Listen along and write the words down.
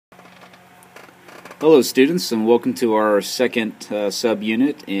Hello students, and welcome to our second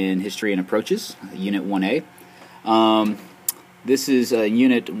subunit in History and Approaches, Unit 1A. This is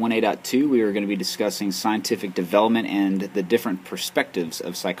Unit 1A.II. We are going to be discussing scientific development and the different perspectives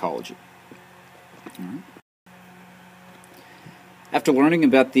of psychology. All right. After learning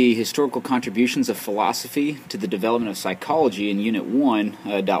about the historical contributions of philosophy to the development of psychology in Unit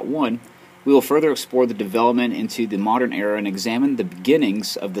 1.1, we will further explore the development into the modern era and examine the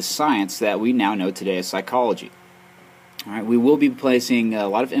beginnings of the science that we now know today as psychology. All right, we will be placing a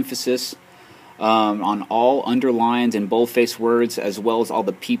lot of emphasis on all underlined and bold-faced words, as well as all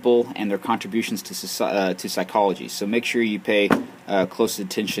the people and their contributions to psychology. So make sure you pay close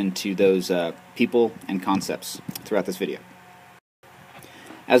attention to those people and concepts throughout this video.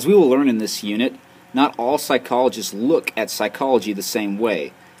 As we will learn in this unit, not all psychologists look at psychology the same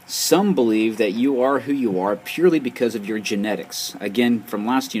way. Some believe that you are who you are purely because of your genetics. Again, from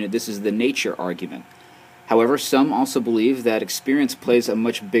last unit, this is the nature argument. However, some also believe that experience plays a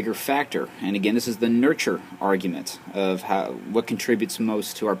much bigger factor. And again, this is the nurture argument of what contributes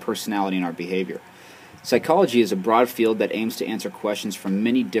most to our personality and our behavior. Psychology is a broad field that aims to answer questions from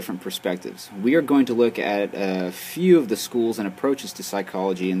many different perspectives. We are going to look at a few of the schools and approaches to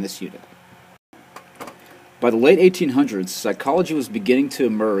psychology in this unit. By the late 1800s, psychology was beginning to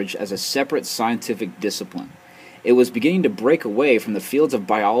emerge as a separate scientific discipline. It was beginning to break away from the fields of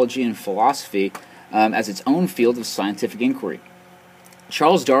biology and philosophy as its own field of scientific inquiry.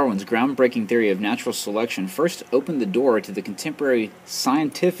 Charles Darwin's groundbreaking theory of natural selection first opened the door to the contemporary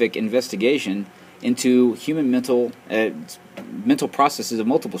scientific investigation into human mental processes of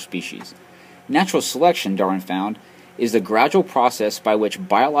multiple species. Natural selection, Darwin found, is the gradual process by which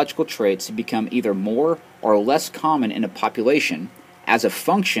biological traits become either more or less common in a population as a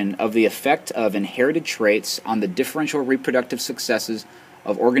function of the effect of inherited traits on the differential reproductive successes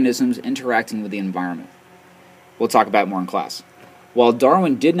of organisms interacting with the environment. We'll talk about it more in class. While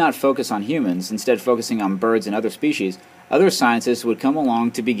Darwin did not focus on humans, instead focusing on birds and other species, other scientists would come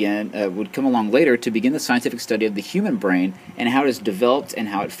along later to begin the scientific study of the human brain and how it is developed and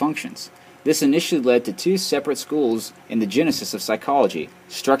how it functions. This initially led to two separate schools in the genesis of psychology: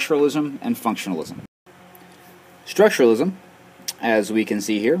 structuralism and functionalism. Structuralism, as we can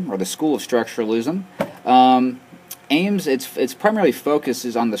see here, or the school of structuralism, its primary focus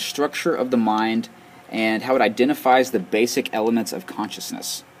is on the structure of the mind and how it identifies the basic elements of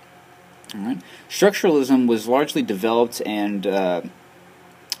consciousness. All right. Structuralism was largely developed and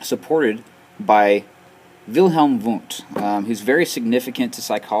supported by Wilhelm Wundt, who's very significant to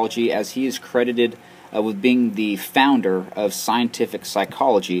psychology, as he is credited with being the founder of scientific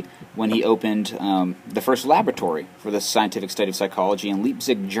psychology when he opened the first laboratory for the scientific study of psychology in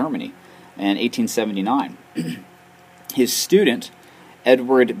Leipzig, Germany in 1879. His student,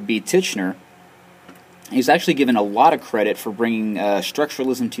 Edward B. Titchener, he's actually given a lot of credit for bringing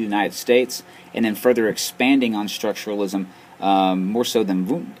structuralism to the United States and then further expanding on structuralism more so than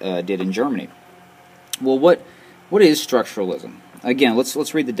Wundt did in Germany. Well, what is structuralism? Again,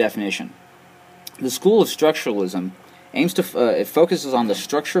 let's read the definition. The school of structuralism aims to it focuses on the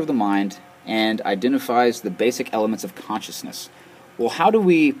structure of the mind and identifies the basic elements of consciousness. Well, how do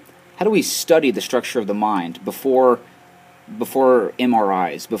we study the structure of the mind before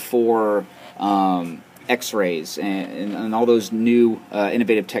MRIs, before X-rays, and all those new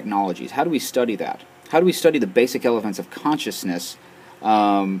innovative technologies? How do we study that? How do we study the basic elements of consciousness?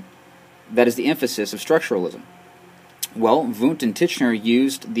 That is the emphasis of structuralism. Well, Wundt and Titchener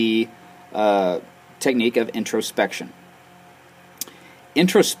used the technique of introspection.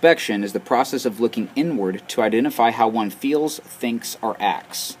 Introspection is the process of looking inward to identify how one feels, thinks, or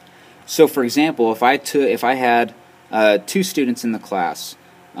acts. So, for example, if I had two students in the class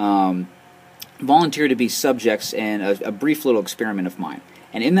volunteer to be subjects in a brief little experiment of mine,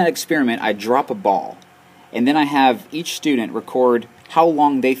 and in that experiment I drop a ball, and then I have each student record how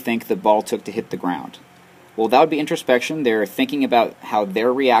long they think the ball took to hit the ground. Well, that would be introspection. They're thinking about how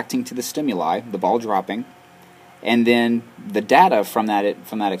they're reacting to the stimuli, the ball dropping, and then the data from that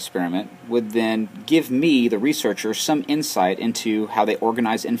experiment would then give me, the researcher, some insight into how they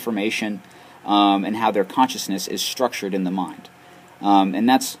organize information and how their consciousness is structured in the mind. And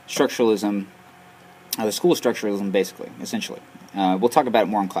that's structuralism, the school of structuralism, basically, essentially. We'll talk about it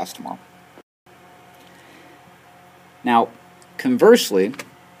more in class tomorrow. Now, conversely,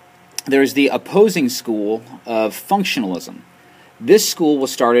 there's the opposing school of functionalism. This school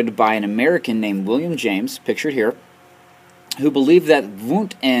was started by an American named William James, pictured here, who believed that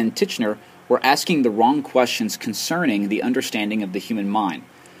Wundt and Titchener were asking the wrong questions concerning the understanding of the human mind.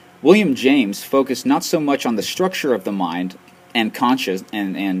 William James focused not so much on the structure of the mind and conscious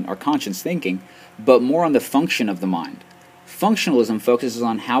and our conscious thinking, but more on the function of the mind. Functionalism focuses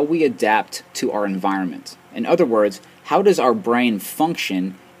on how we adapt to our environment. In other words, how does our brain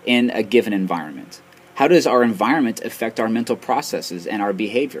function in a given environment? How does our environment affect our mental processes and our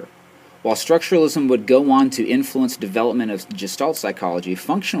behavior? While structuralism would go on to influence development of Gestalt psychology,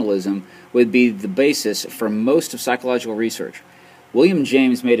 functionalism would be the basis for most of psychological research. William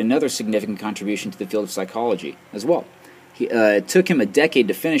James made another significant contribution to the field of psychology as well. It took him a decade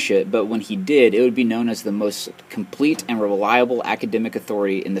to finish it, but when he did, it would be known as the most complete and reliable academic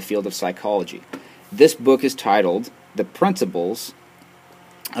authority in the field of psychology. This book is titled The Principles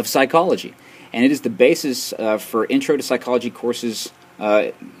of Psychology, and it is the basis for Intro to Psychology courses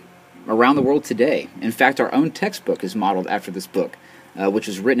around the world today. In fact, our own textbook is modeled after this book, which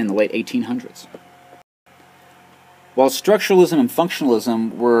was written in the late 1800s. While structuralism and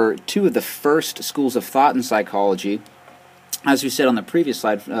functionalism were two of the first schools of thought in psychology, as we said on the previous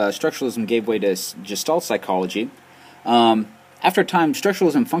slide, structuralism gave way to Gestalt psychology. After a time,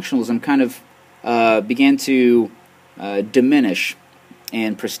 structuralism and functionalism kind of began to diminish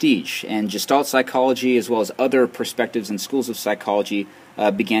in prestige, and Gestalt psychology, as well as other perspectives and schools of psychology,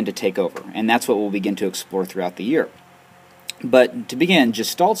 began to take over, and that's what we'll begin to explore throughout the year. But to begin,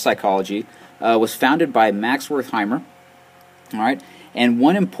 Gestalt psychology was founded by Max Wertheimer, all right. And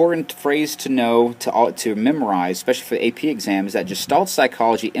one important phrase to know, to memorize, especially for the AP exam, is that Gestalt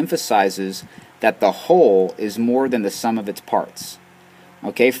psychology emphasizes that the whole is more than the sum of its parts.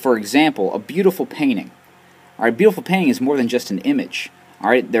 Okay, for example, a beautiful painting. All right, beautiful painting is more than just an image. All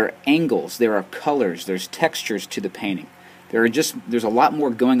right, there are angles, there are colors, there's textures to the painting. There's a lot more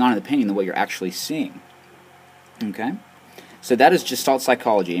going on in the painting than what you're actually seeing. Okay? So that is Gestalt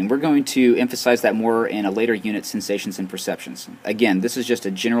psychology, and we're going to emphasize that more in a later unit, Sensations and Perceptions. Again, this is just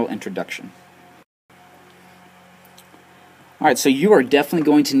a general introduction. Alright, so you are definitely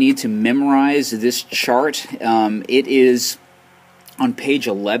going to need to memorize this chart. It is on page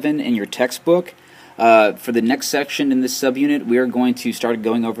 11 in your textbook. For the next section in this subunit, we are going to start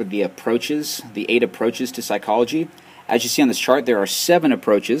going over the approaches, the 8 approaches to psychology. As you see on this chart, there are 7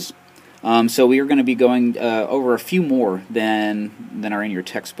 approaches. So we are going to be going over a few more than are in your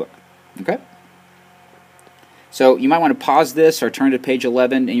textbook. Okay? So you might want to pause this or turn to page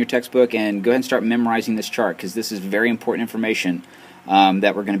 11 in your textbook and go ahead and start memorizing this chart, because this is very important information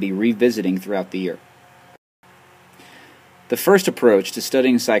that we're going to be revisiting throughout the year. The first approach to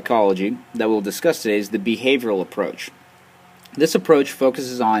studying psychology that we'll discuss today is the behavioral approach. This approach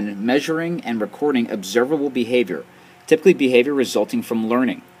focuses on measuring and recording observable behavior, typically behavior resulting from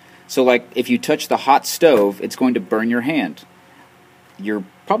learning. So like if you touch the hot stove, it's going to burn your hand. You're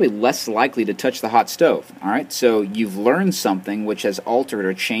probably less likely to touch the hot stove. All right, so you've learned something which has altered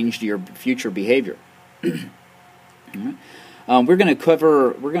or changed your future behavior. We're going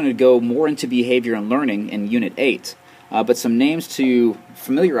to go more into behavior and learning in Unit 8. But some names to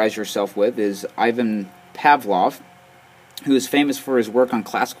familiarize yourself with is Ivan Pavlov, who is famous for his work on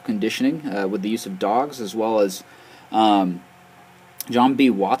classical conditioning with the use of dogs, as well as John B.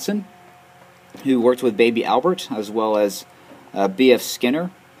 Watson, who worked with baby Albert, as well as B.F.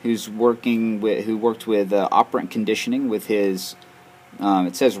 Skinner, who worked with operant conditioning with his,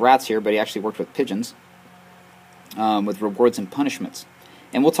 it says rats here, but he actually worked with pigeons, with rewards and punishments.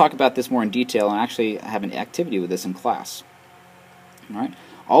 And we'll talk about this more in detail and actually have an activity with this in class. All right?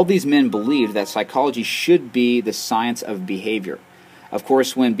 All these men believed that psychology should be the science of behavior. Of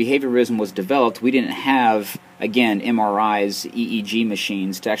course, when behaviorism was developed, we didn't have, again, MRIs, EEG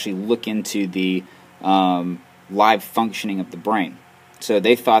machines to actually look into the live functioning of the brain. So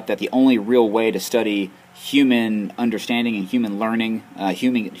they thought that the only real way to study human understanding and human learning,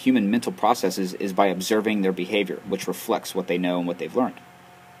 human mental processes, is by observing their behavior, which reflects what they know and what they've learned.